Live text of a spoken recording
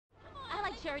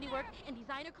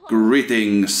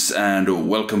Greetings and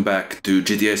welcome back to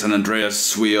GTA San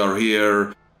Andreas. We are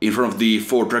here in front of the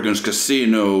Four Dragons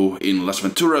Casino in Las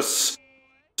Venturas.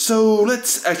 So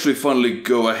let's actually finally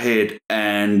go ahead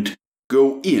and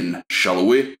go in, shall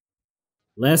we?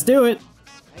 Let's do it.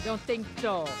 I don't think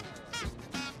so.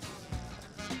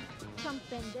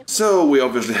 So we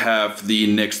obviously have the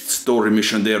next story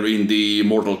mission there in the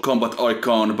Mortal Kombat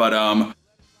icon, but I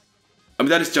mean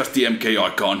that is just the MK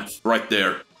icon right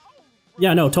there.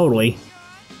 Yeah, no, totally.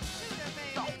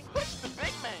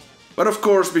 But of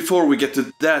course, before we get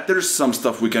to that, there's some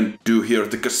stuff we can do here at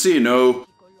the casino.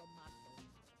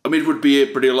 I mean, it would be a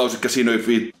pretty lousy casino if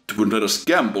it wouldn't let us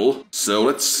gamble, so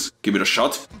let's give it a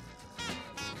shot.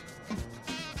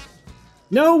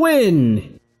 No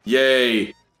win!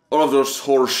 Yay! All of those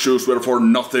horseshoes were for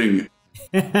nothing.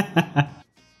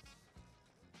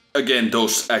 Again,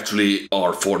 those actually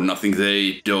are for nothing.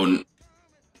 They don't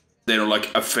like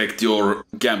affect your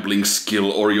gambling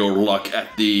skill or your luck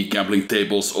at the gambling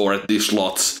tables or at the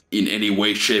slots in any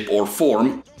way, shape or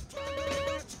form.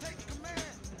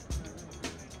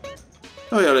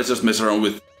 Oh yeah, let's just mess around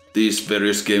with these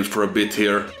various games for a bit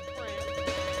here.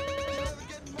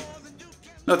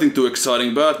 Nothing too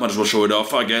exciting, but might as well show it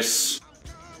off, I guess.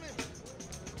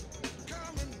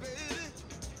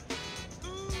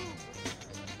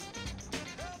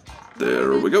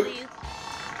 There we go.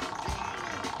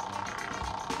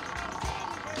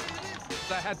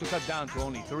 I had to cut down to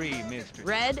only 3, mister.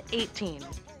 Red 18.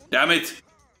 Damn it!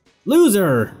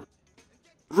 Loser!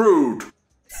 Rude!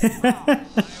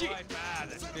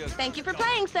 Thank you for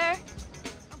playing, sir.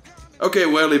 Okay,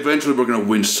 well, eventually we're gonna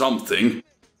win something.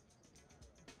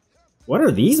 What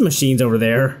are these machines over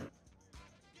there?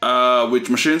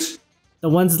 Which machines? The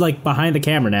ones like behind the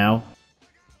camera now.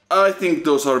 I think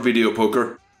those are video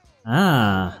poker.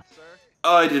 Ah.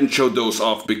 I didn't show those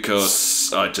off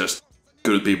because I just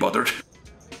couldn't be bothered.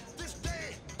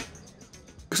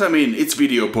 Because I mean, it's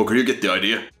video poker, you get the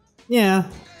idea. Yeah.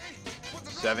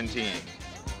 17.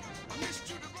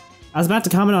 I was about to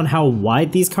comment on how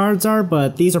wide these cards are,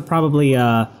 but these are probably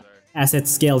assets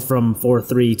scaled from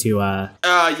 4:3 to yeah,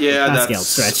 not that's scaled,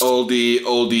 stretched. all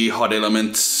the hot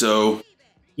elements, so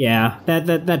Yeah,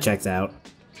 that checks out.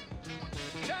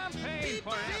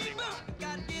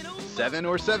 7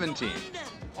 or 17.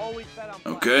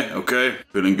 okay,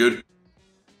 feeling good.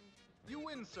 You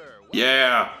win, sir.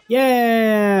 Yeah,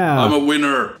 Yeah! I'm a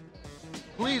winner.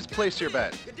 Please place your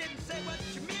bet.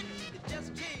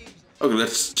 Okay,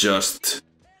 let's just...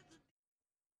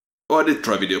 Oh, I did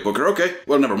try video poker. Okay,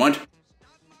 well, never mind.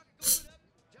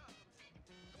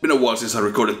 Been a while since I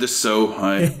recorded this, so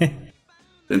I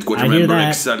didn't quite remember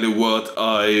exactly what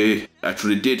I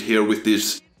actually did here with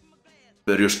these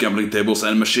various gambling tables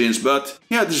and machines, but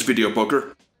yeah, this is video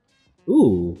poker.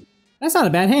 Ooh, that's not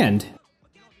a bad hand.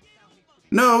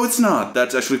 No, it's not.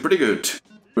 That's actually pretty good.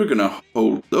 We're gonna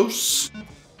hold those.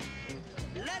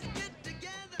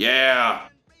 Yeah!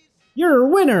 You're a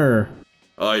winner!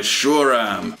 I sure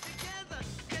am.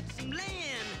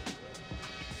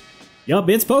 Yup,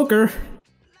 it's poker.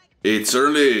 It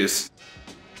certainly is.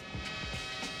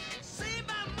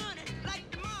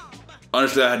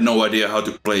 Honestly, I had no idea how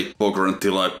to play poker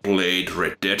until I played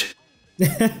Red Dead.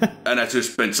 And actually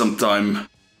spent some time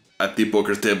at the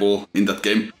poker table in that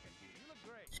game.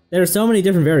 There are so many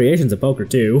different variations of poker,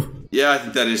 too. Yeah, I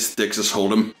think that is Texas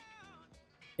Hold'em.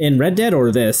 In Red Dead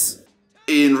or this?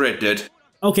 In Red Dead.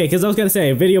 Okay, because I was gonna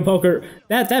say, video poker...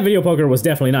 That video poker was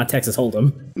definitely not Texas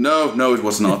Hold'em. No, it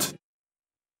was not.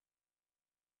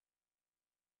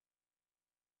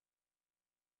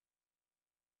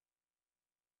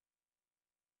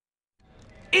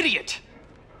 Idiot!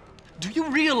 Do you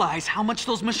realize how much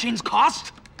those machines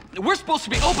cost? We're supposed to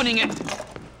be opening it.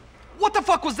 What the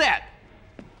fuck was that?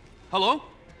 Hello?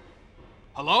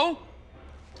 Hello?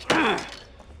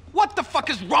 What the fuck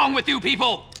is wrong with you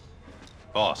people?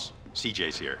 Boss,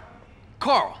 CJ's here.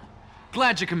 Carl,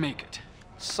 glad you can make it.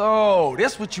 So,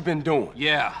 that's what you've been doing?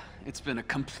 Yeah, it's been a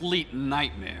complete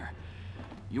nightmare.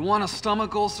 You want a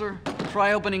stomach ulcer?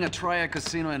 Try opening a triad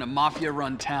casino in a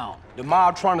mafia-run town. The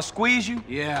mob trying to squeeze you?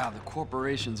 Yeah, the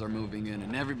corporations are moving in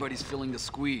and everybody's feeling the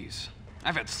squeeze.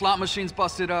 I've had slot machines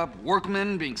busted up,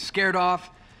 workmen being scared off.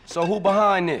 So who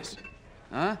behind this?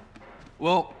 Huh?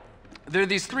 Well, there are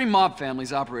these 3 mob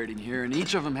families operating here, and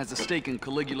each of them has a stake in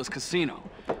Caligula's casino.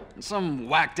 And some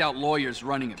whacked-out lawyer's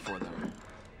running it for them.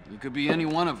 You could be any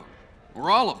one of them, or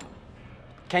all of them.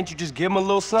 Can't you just give them a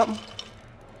little something?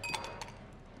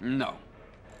 No.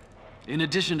 In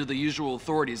addition to the usual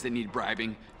authorities that need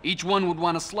bribing, each one would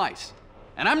want a slice.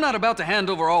 And I'm not about to hand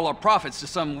over all our profits to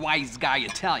some wise guy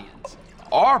Italians.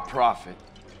 Our profit?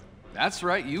 That's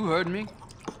right, you heard me.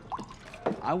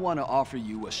 I want to offer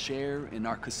you a share in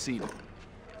our casino.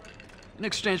 In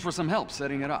exchange for some help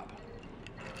setting it up.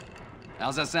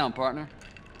 How's that sound, partner?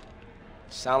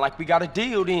 Sound like we got a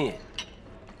deal then.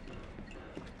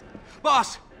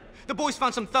 Boss, the boys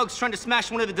found some thugs trying to smash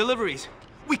one of the deliveries.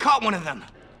 We caught one of them.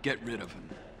 Get rid of him.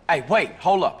 Hey, wait,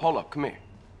 hold up, come here.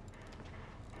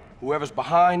 Whoever's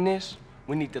behind this,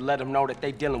 we need to let them know that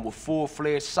they dealing with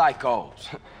full-fledged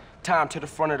psychos. Tie 'em to the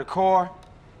front of the car,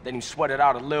 let him sweat it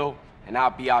out a little, and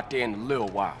I'll be out there in a little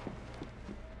while.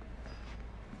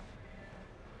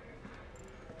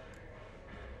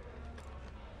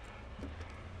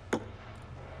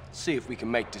 See if we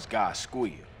can make this guy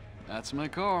squeal. That's my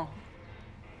call.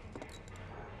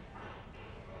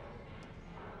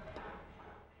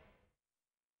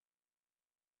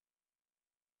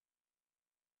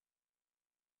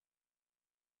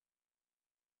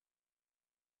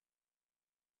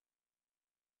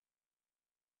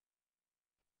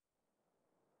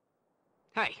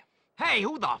 Hey,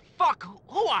 who the fuck?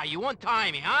 Who are you?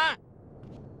 Untie me, huh?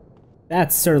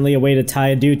 That's certainly a way to tie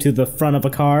a dude to the front of a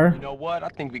car. You know what? I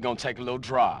think we're gonna take a little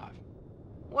drive.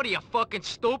 What are you, fucking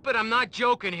stupid? I'm not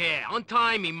joking here.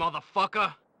 Untie me,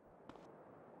 motherfucker.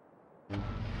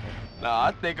 Nah,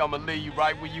 I think I'm gonna leave you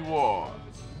right where you are.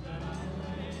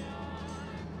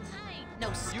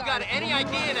 You got any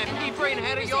idea that pea-brain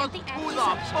head of yours who the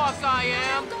fuck I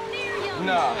am?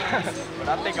 Nah, but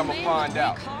I think I'm gonna find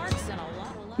out.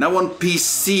 Now on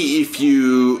PC, if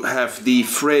you have the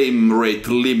frame rate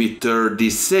limiter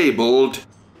disabled,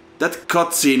 that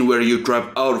cutscene where you drive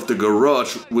out of the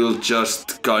garage will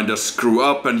just kinda screw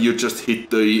up and you just hit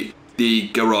the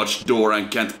garage door and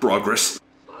can't progress.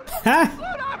 Ha!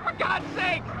 For God's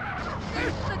sake!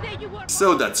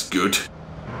 So that's good.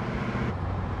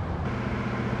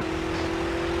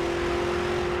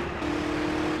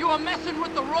 You are messing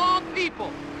with the wrong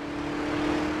people!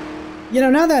 You know,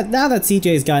 now that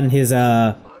CJ's gotten his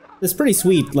this pretty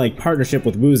sweet like partnership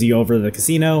with Woozie over the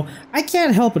casino, I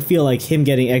can't help but feel like him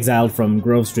getting exiled from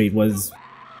Grove Street was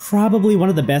probably one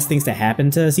of the best things to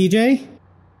happen to CJ.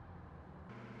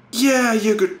 Yeah,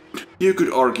 you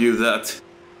could argue that.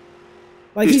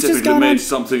 Like He's just definitely gone made on,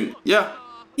 something. Yeah.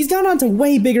 he's gone on to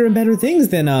way bigger and better things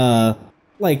than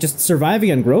like just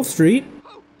surviving on Grove Street.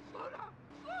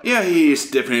 Yeah,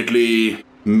 he's definitely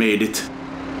made it.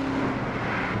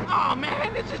 Oh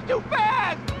man, this is too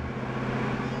fast!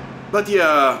 But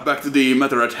yeah, back to the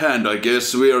matter at hand, I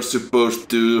guess. We are supposed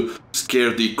to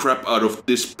scare the crap out of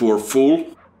this poor fool.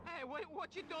 Hey,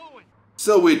 what you doing?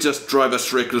 So we just drive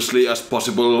as recklessly as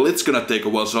possible. It's gonna take a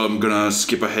while, so I'm gonna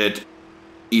skip ahead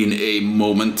in a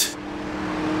moment.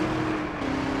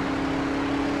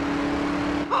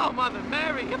 Oh, Mother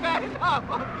Mary, you've had enough!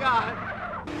 Oh, God!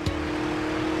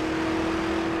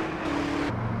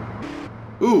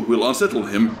 Ooh, we'll unsettle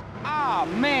him. Ah,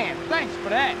 man, thanks for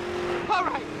that.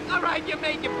 All right, you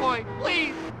made your point.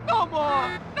 Please, no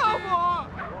more, no more!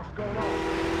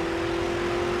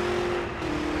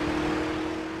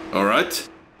 Alright.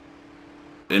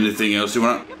 Anything else you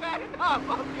wanna... You've had enough,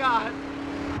 oh, God!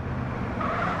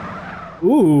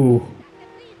 Ooh.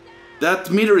 That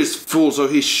meter is full, so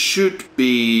he should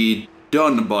be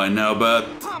done by now, but...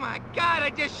 Oh, my God, I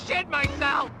just shit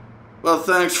myself! Well,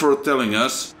 thanks for telling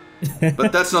us.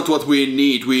 But that's not what we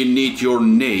need. We need your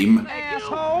name.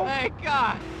 Asshole! Thank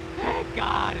God! Thank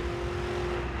God!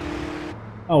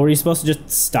 Oh, were you supposed to just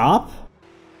stop?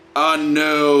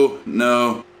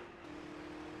 No.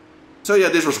 So yeah,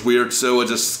 this was weird, so I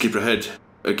just skipped ahead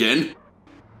again.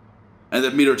 And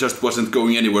that meter just wasn't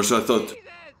going anywhere, so I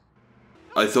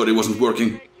thought it wasn't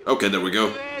working. Okay, there we go.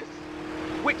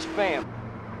 Which family?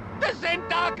 The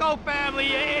Zendaco family,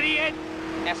 you idiot!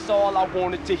 That's all I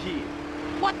wanted to hear.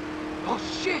 What? Oh,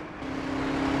 shit!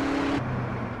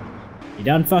 You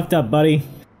done fucked up, buddy.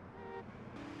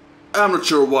 I'm not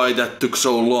sure why that took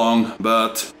so long,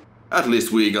 but at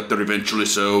least we got there eventually,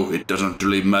 so it doesn't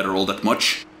really matter all that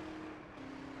much.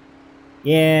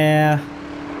 Yeah.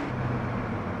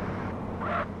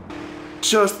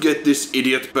 Just get this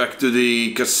idiot back to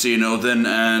the casino then,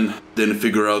 and then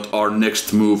figure out our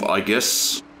next move, I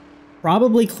guess.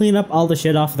 Probably clean up all the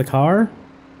shit off the car.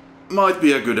 Might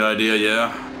be a good idea,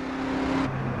 yeah.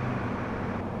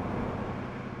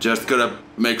 Just gotta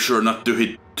make sure not to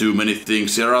hit too many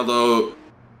things here, although...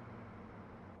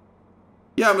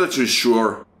 Yeah, I'm not too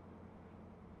sure.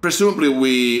 Presumably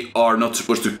we are not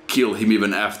supposed to kill him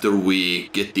even after we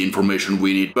get the information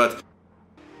we need, but...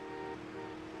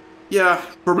 Yeah,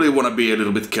 probably wanna be a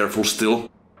little bit careful still,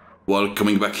 while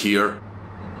coming back here.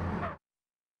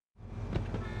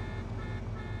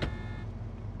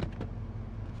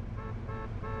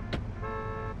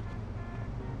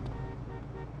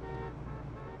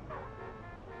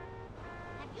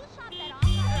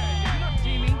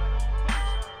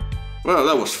 Well,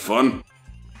 that was fun.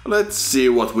 Let's see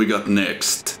what we got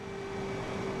next.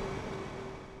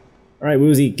 Alright,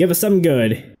 Woozie, give us something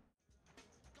good.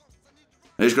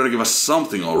 He's gonna give us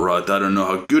something, alright. I don't know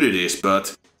how good it is,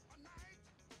 but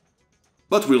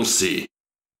we'll see.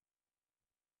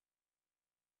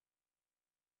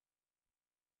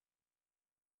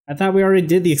 I thought we already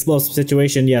did the explosive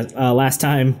situation last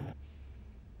time.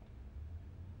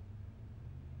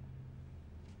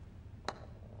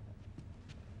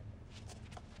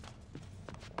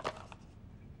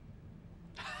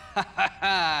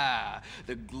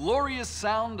 The glorious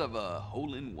sound of a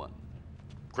hole-in-one.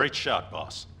 Great shot,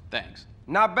 boss. Thanks.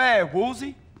 Not bad,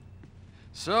 Woozie.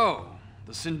 So,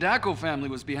 the Sindaco family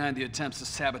was behind the attempts to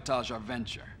sabotage our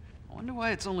venture. I wonder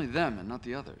why it's only them and not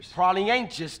the others. Probably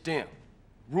ain't just them.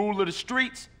 Rule of the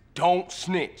streets, don't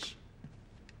snitch.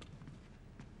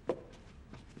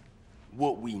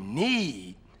 What we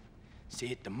need is to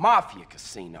hit the Mafia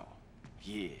casino.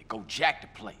 Yeah, go jack the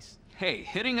place. Hey,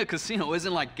 hitting a casino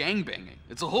isn't like gangbanging.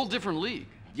 It's a whole different league.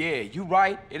 Yeah, you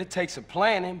right. It'll take some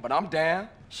planning, but I'm down.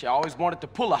 She always wanted to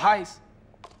pull a heist.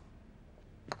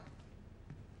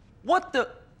 What the?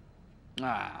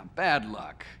 Ah, bad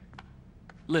luck.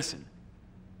 Listen,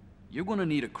 you're gonna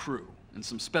need a crew and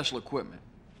some special equipment.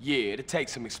 Yeah, it'll take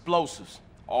some explosives.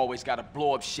 Always gotta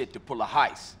blow up shit to pull a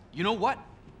heist. You know what?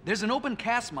 There's an open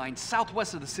cast mine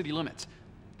southwest of the city limits.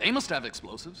 They must have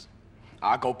explosives.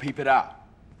 I'll go peep it out.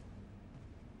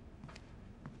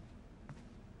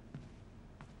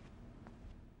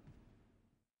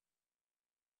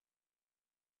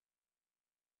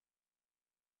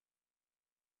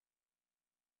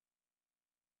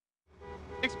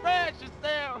 Express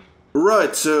yourself.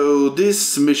 Right, so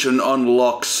this mission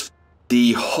unlocks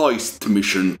the heist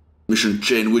mission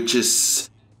chain, which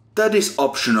is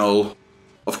optional.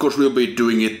 Of course, we'll be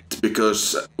doing it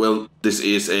because, well, this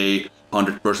is a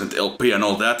 100% LP and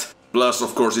all that. Plus,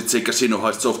 of course, it's a casino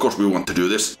heist, so of course we want to do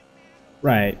this.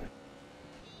 Right.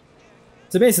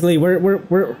 So basically,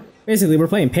 we're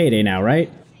playing Payday now,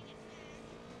 right?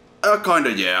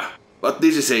 Kinda, yeah. But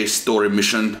this is a story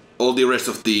mission. All the rest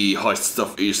of the heist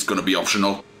stuff is gonna be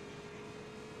optional.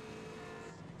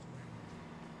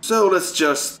 So let's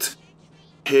just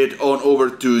head on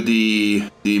over to the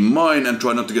mine and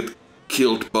try not to get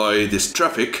killed by this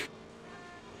traffic.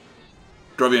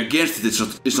 Driving against it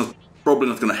is not probably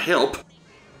not gonna help.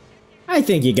 I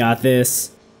think you got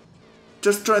this.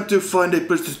 Just trying to find a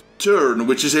place to turn,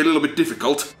 which is a little bit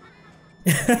difficult.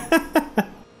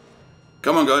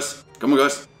 Come on, guys. Come on,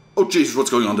 guys. Oh, Jesus, what's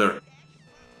going on there?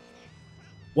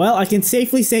 Well, I can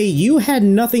safely say you had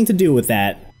nothing to do with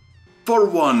that. For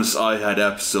once, I had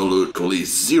absolutely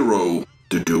zero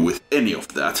to do with any of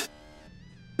that.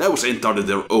 That was entirely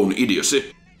their own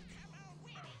idiocy.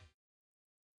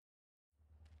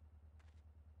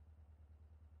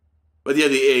 But yeah,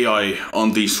 the AI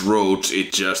on these roads,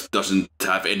 it just doesn't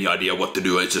have any idea what to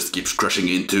do, it just keeps crashing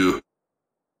into...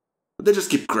 They just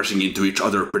keep crashing into each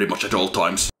other pretty much at all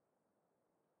times.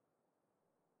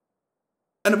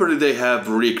 And apparently they have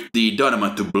rigged the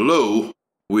dynamite to blow,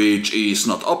 which is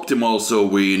not optimal, so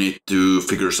we need to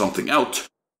figure something out.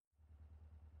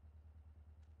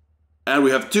 And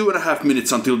we have 2.5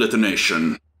 minutes until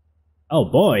detonation. Oh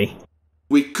boy.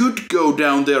 We could go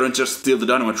down there and just steal the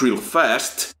dynamite real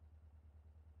fast.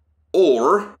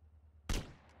 Or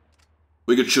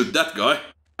we could shoot that guy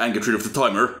and get rid of the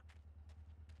timer.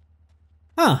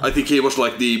 Huh. I think he was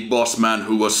like the boss man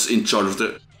who was in charge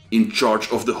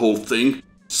of the whole thing.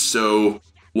 So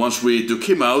once we took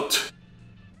him out,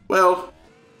 well,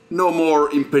 no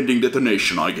more impending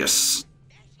detonation, I guess.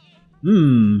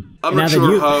 I'm not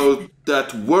sure how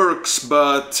that works,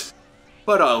 but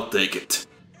I'll take it.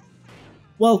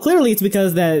 Well, clearly it's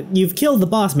because that you've killed the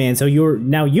boss man, so you're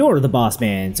the boss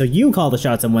man, so you call the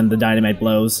shots on when the dynamite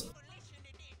blows.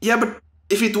 Yeah, but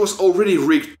if it was already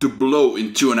rigged to blow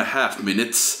in 2.5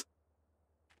 minutes,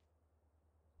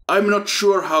 I'm not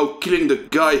sure how killing the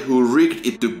guy who rigged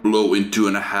it to blow in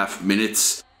 2.5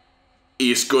 minutes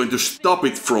is going to stop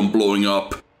it from blowing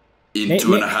up in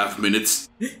 2.5 minutes.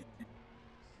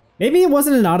 Maybe it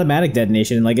wasn't an automatic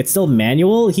detonation, like it's still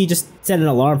manual, he just set an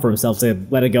alarm for himself to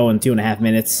let it go in 2.5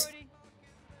 minutes.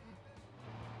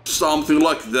 Something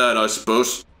like that, I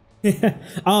suppose. Yep.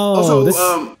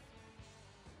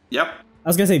 I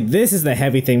was gonna say, this is the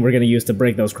heavy thing we're gonna use to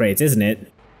break those crates, isn't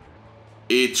it?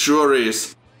 It sure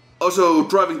is. Also,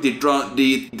 driving the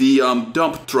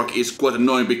dump truck is quite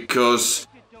annoying because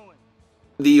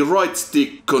the right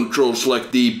stick controls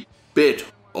like the bed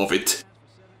of it,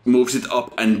 moves it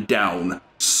up and down.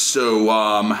 So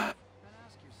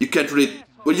you can't really,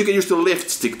 well, you can use the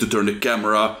left stick to turn the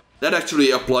camera, That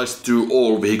actually applies to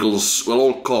all vehicles, well,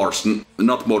 all cars,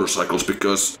 not motorcycles,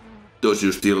 because those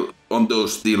you still on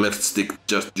those the left stick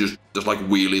just like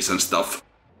wheelies and stuff.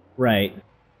 Right.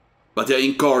 But yeah,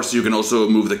 in cars you can also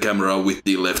move the camera with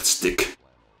the left stick,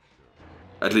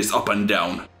 at least up and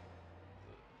down.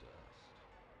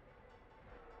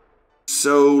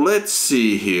 So let's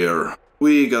see here.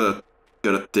 We gotta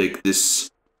take this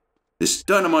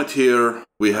dynamite here.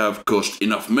 We have caused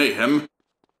enough mayhem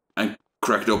and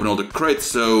cracked open all the crates,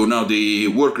 so now the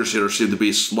workers here seem to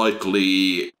be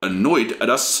slightly annoyed at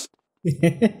us.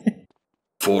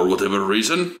 For whatever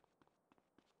reason.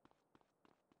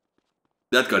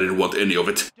 That guy didn't want any of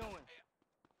it.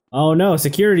 Oh no,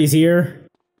 security's here.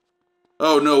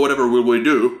 Oh no, whatever will we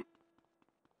do?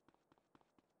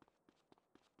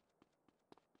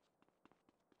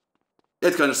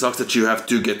 It kinda sucks that you have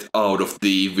to get out of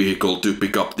the vehicle to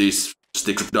pick up these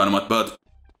sticks of dynamite, but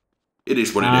it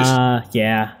is what it is.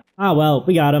 Yeah. Ah, well,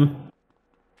 we got him.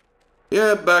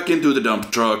 Yeah, back into the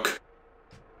dump truck.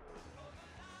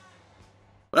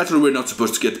 Actually, we're not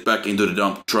supposed to get back into the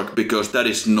dump truck, because that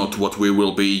is not what we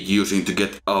will be using to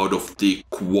get out of the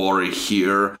quarry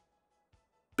here.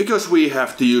 Because we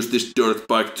have to use this dirt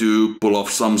bike to pull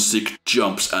off some sick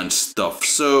jumps and stuff,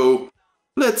 so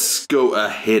let's go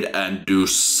ahead and do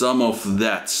some of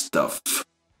that stuff.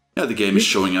 Yeah, the game is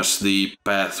showing us the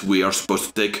path we are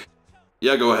supposed to take.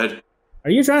 Yeah, go ahead.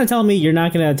 Are you trying to tell me you're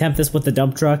not going to attempt this with the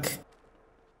dump truck?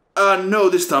 No,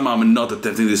 this time I'm not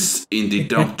attempting this in the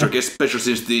dump truck, especially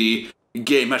since the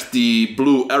game has the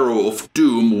blue arrow of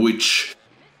doom, which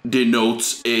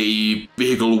denotes a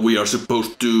vehicle we are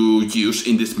supposed to use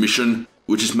in this mission,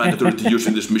 which is mandatory to use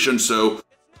in this mission, so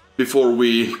before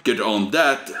we get on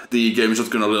that, the game is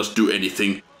not gonna let us do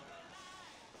anything.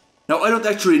 Now, I don't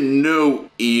actually know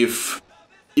if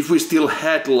we still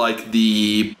had, like,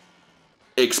 the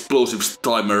explosives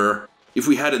timer, if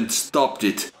we hadn't stopped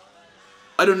it.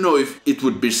 I don't know if it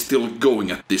would be still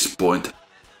going at this point.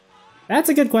 That's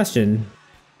a good question.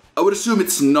 I would assume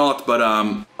it's not, but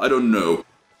I don't know.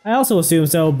 I also assume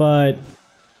so, but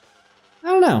I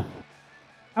don't know.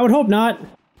 I would hope not.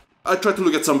 I tried to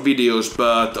look at some videos,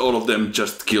 but all of them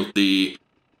just killed the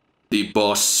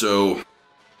boss, so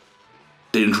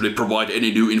they didn't really provide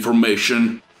any new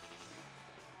information.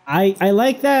 I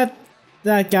like that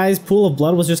guy's pool of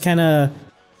blood was just kind of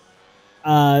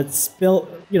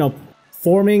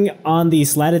forming on the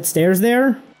slatted stairs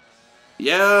there.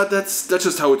 Yeah, that's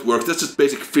just how it works. That's just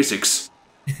basic physics.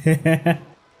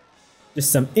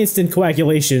 Just some instant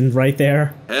coagulation right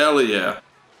there. Hell yeah.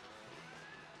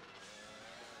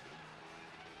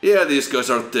 Yeah, these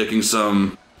guys are taking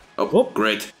some... Oh,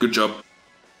 great. Good job.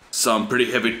 Some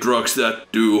pretty heavy drugs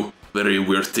that do very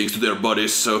weird things to their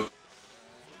bodies, so...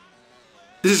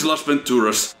 This is Las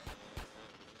Venturas.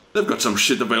 They've got some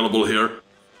shit available here.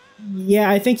 Yeah,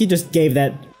 I think he just gave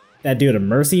that dude a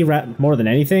mercy more than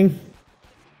anything.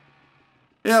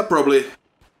 Yeah, probably.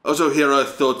 Also here I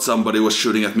thought somebody was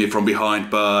shooting at me from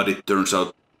behind, but it turns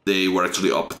out they were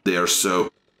actually up there,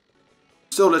 so...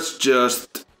 So let's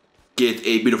just get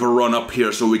a bit of a run up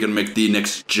here so we can make the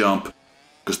next jump.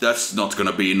 Because that's not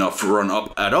gonna be enough run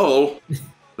up at all.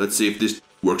 Let's see if this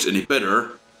works any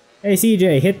better. Hey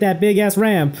CJ, hit that big ass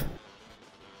ramp.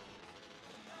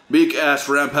 Big ass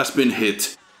ramp has been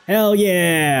hit. Hell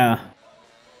yeah!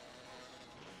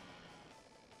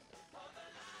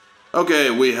 Okay,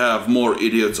 we have more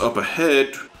idiots up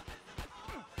ahead.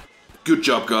 Good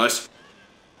job, guys.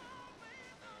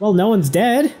 Well, no one's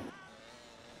dead.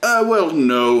 Well,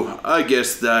 no. I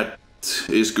guess that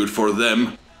is good for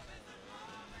them.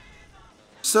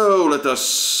 So, let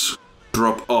us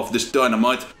drop off this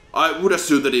dynamite. I would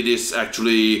assume that it is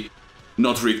actually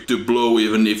not rigged to blow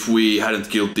even if we hadn't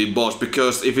killed the boss,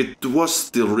 because if it was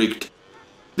still rigged,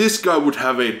 this guy would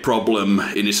have a problem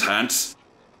in his hands.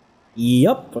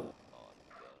 Yup.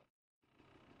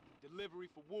 Delivery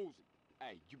for Woozie.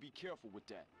 Hey, you be careful with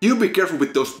that. You be careful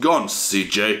with those guns,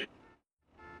 CJ.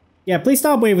 Yeah, please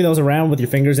stop waving those around with your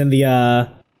fingers in the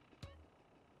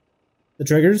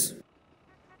triggers.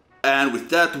 And with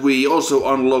that, we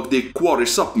also unlock the quarry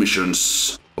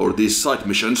submissions, or the side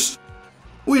missions,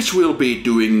 which we'll be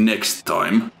doing next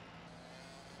time.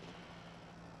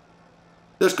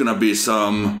 There's gonna be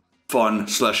some fun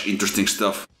 / interesting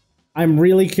stuff. I'm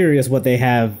really curious what they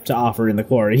have to offer in the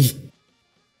quarry.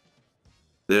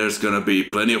 There's gonna be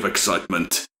plenty of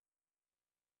excitement.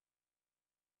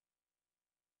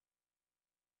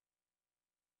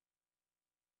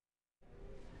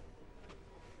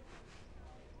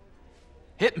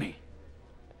 Hit me.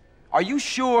 Are you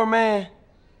sure, man?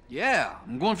 Yeah,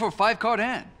 I'm going for a 5-card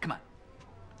hand. Come on.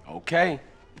 Okay.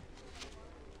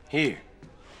 Here.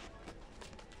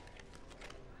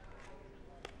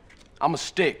 I'm a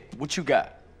stick. What you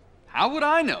got? How would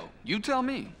I know? You tell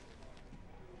me.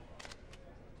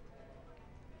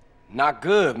 Not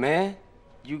good, man.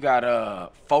 You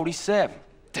got, 47.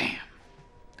 Damn.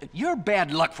 You're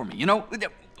bad luck for me, you know?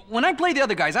 When I play the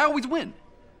other guys, I always win.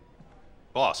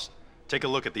 Boss, take a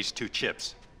look at these 2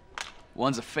 chips.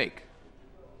 One's a fake.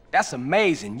 That's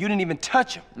amazing. You didn't even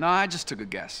touch him. No, I just took a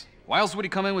guess. Why else would he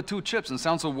come in with 2 chips and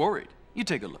sound so worried? You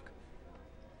take a look.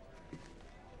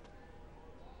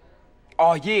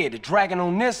 Oh, yeah, the dragon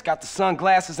on this got the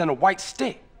sunglasses and a white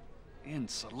stick.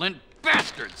 Insolent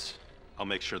bastards! I'll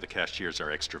make sure the cashiers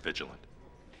are extra vigilant.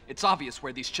 It's obvious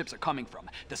where these chips are coming from.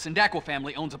 The Sindaco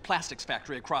family owns a plastics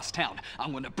factory across town.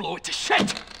 I'm gonna blow it to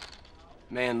shit!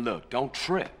 Man, look, don't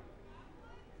trip.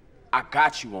 I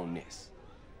got you on this.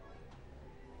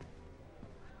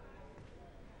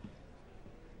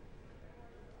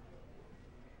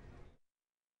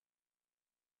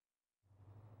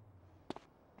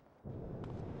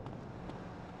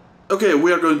 Okay,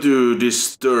 we are going to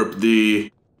disturb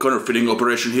the counterfeiting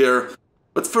operation here,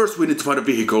 but first we need to find a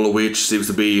vehicle, which seems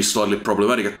to be slightly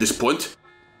problematic at this point.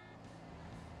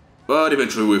 But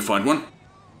eventually we'll find one.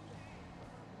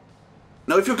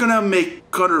 Now if you're gonna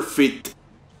make counterfeit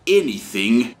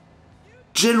anything,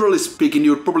 generally speaking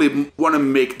you'd probably want to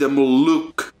make them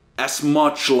look as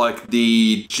much like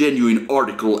the genuine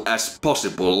article as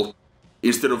possible,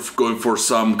 instead of going for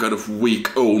some kind of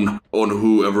weak own on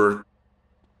whoever.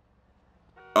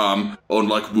 On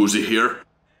like Woozie here.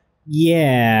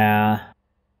 Yeah.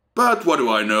 But what do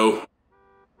I know?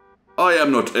 I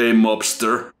am not a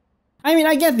mobster. I mean,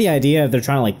 I get the idea if they're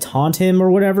trying to, like, taunt him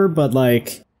or whatever, but,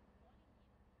 like...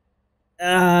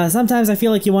 sometimes I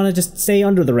feel like you want to just stay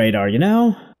under the radar, you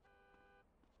know?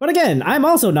 But again, I'm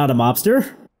also not a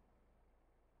mobster.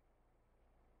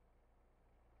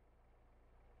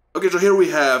 Okay, so here we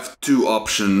have 2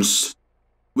 options.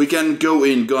 We can go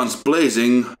in guns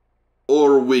blazing,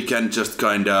 or we can just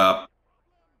kinda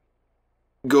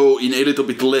go in a little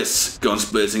bit less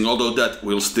guns blazing, although that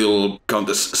will still count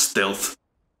as stealth.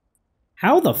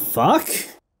 How the fuck?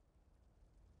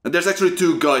 And there's actually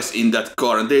 2 guys in that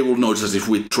car, and they will notice us if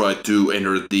we try to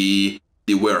enter the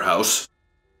warehouse.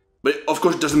 But of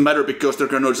course it doesn't matter because they're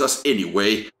gonna notice us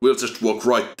anyway. We'll just walk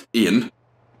right in.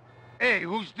 Hey,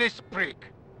 who's this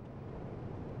prick?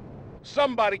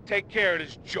 Somebody take care of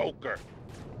this joker.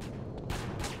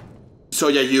 So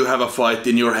yeah, you have a fight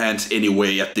in your hands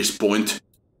anyway at this point.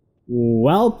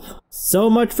 Welp, so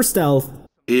much for stealth.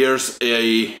 Here's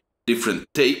a different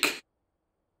take.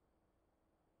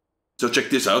 So check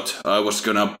this out. I was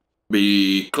gonna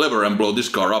be clever and blow this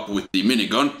car up with the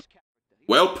minigun.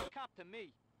 Welp.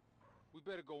 We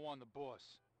better go on the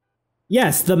boss.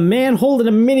 Yes, the man holding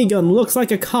a minigun looks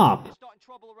like a cop.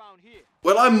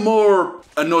 Well, I'm more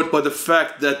annoyed by the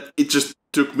fact that it just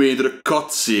took me into the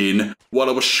cutscene while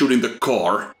I was shooting the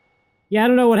car. Yeah, I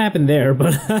don't know what happened there,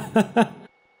 but...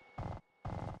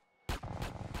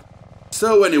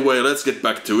 So anyway, let's get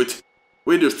back to it.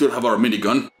 We do still have our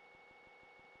minigun.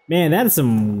 Man, that is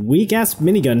some weak-ass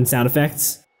minigun sound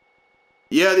effects.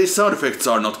 Yeah, these sound effects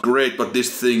are not great, but this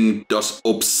thing does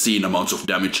obscene amounts of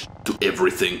damage to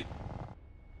everything.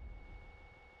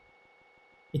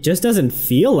 It just doesn't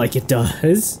feel like it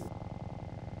does.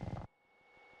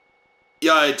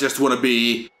 Yeah, I just want to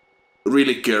be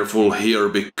really careful here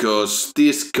because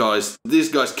these guys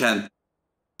can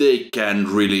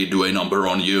really do a number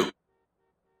on you.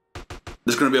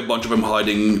 There's gonna be a bunch of them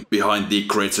hiding behind the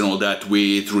crates and all that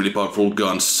with really powerful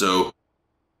guns, so...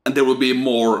 And there will be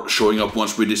more showing up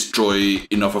once we destroy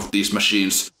enough of these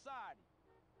machines.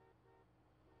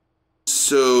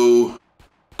 So...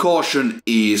 Caution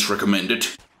is recommended.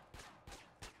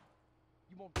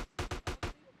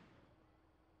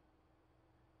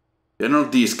 Yeah, none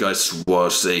of these guys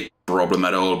was a problem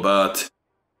at all, but...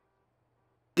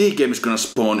 The game is gonna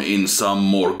spawn in some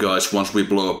more guys once we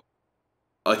blow up,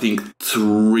 I think,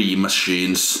 3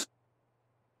 machines.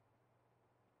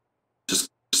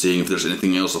 Just seeing if there's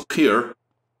anything else up here.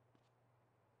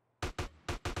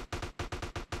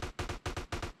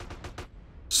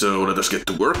 So let us get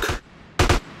to work.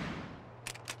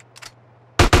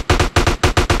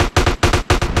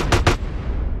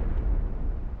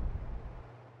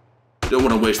 Don't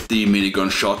want to waste the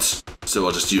minigun shots, so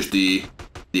I'll just use the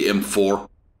M4.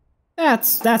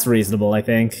 That's reasonable, I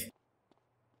think.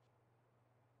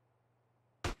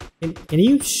 Can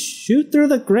you shoot through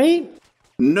the grate?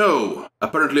 No,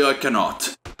 apparently I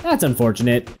cannot. That's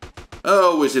unfortunate.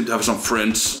 Oh, we seem to have some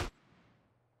friends.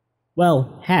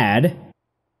 Well, had.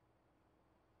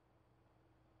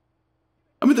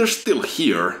 I mean, they're still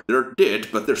here. They're dead,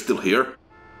 but they're still here.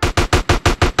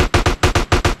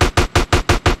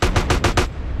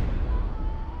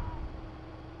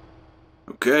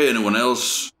 Okay, anyone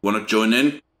else wanna join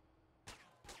in?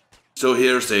 So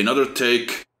here's another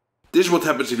take. This is what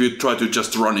happens if you try to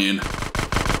just run in.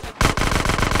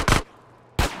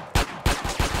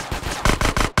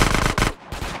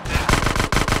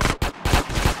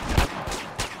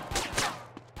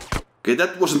 Okay,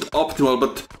 that wasn't optimal,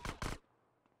 but...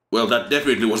 Well, that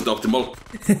definitely wasn't optimal.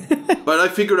 But I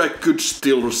figured I could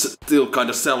still kind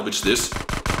of salvage this.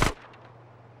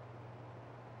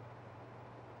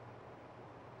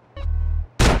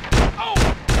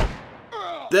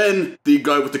 Then, the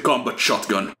guy with the combat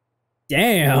shotgun.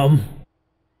 Damn.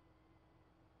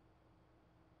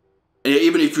 And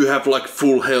even if you have like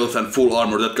full health and full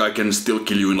armor, that guy can still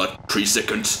kill you in like 3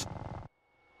 seconds.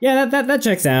 Yeah, that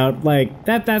checks out. Like,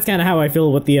 that's kind of how I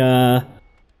feel with the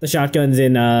shotguns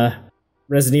in,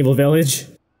 Resident Evil Village.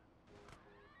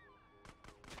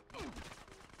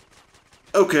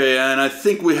 Okay, and I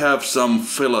think we have some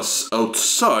fellas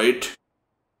outside.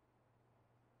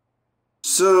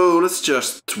 So let's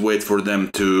just wait for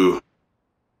them to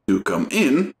come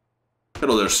in.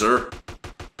 Hello there, sir.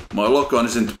 My lock-on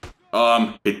isn't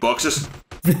hitboxes.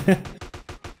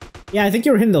 Yeah, I think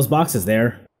you were hitting those boxes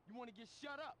there.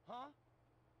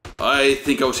 I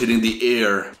think I was hitting the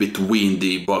air between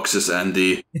the boxes and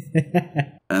the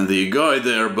and the guy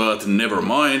there, but never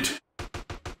mind.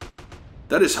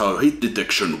 That is how hit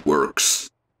detection works.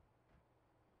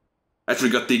 Actually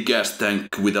got the gas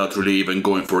tank without really even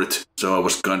going for it, so I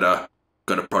was kinda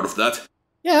proud of that.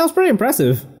 Yeah, that was pretty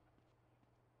impressive.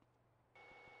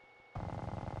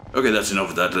 Okay, that's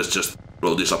enough of that. Let's just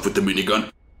blow this up with the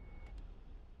minigun.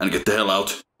 And get the hell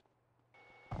out.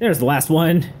 There's the last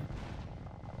one.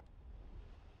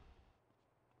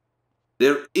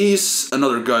 There is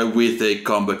another guy with a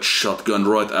combat shotgun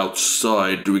right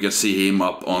outside. We can see him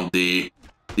up on the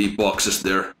boxes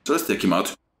there. So let's take him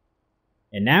out.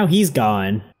 And now he's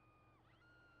gone.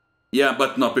 Yeah,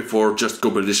 but not before just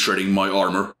completely shredding my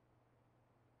armor.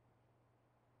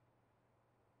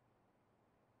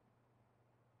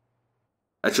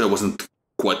 Actually, I wasn't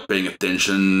quite paying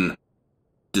attention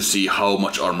to see how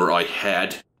much armor I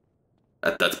had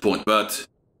at that point, but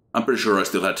I'm pretty sure I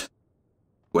still had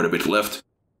quite a bit left.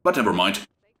 But never mind.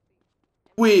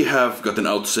 We have gotten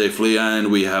out safely, and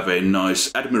we have a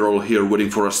nice admiral here waiting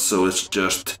for us, so let's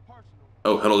just...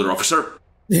 Oh, hello there, officer.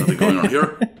 Nothing going on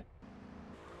here.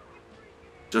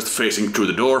 Just facing through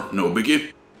the door, no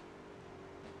biggie.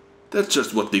 That's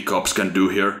just what the cops can do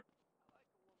here.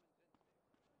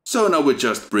 So now we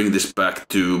just bring this back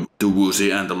to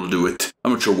Woozie and I'll do it.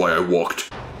 I'm not sure why I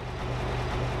walked.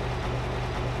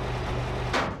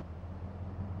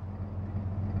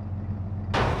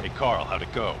 Hey Carl, how'd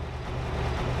it go?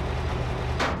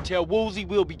 Tell Woozie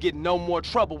we'll be getting no more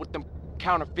trouble with them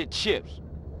counterfeit chips.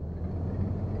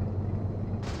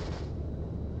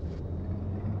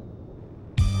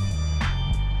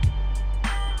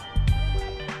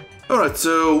 Alright,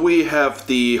 so we have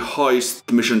the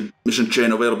heist mission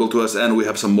chain available to us, and we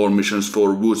have some more missions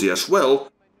for Woozie as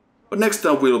well. But next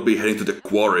time we'll be heading to the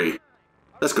quarry.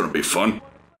 That's gonna be fun.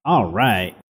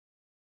 Alright.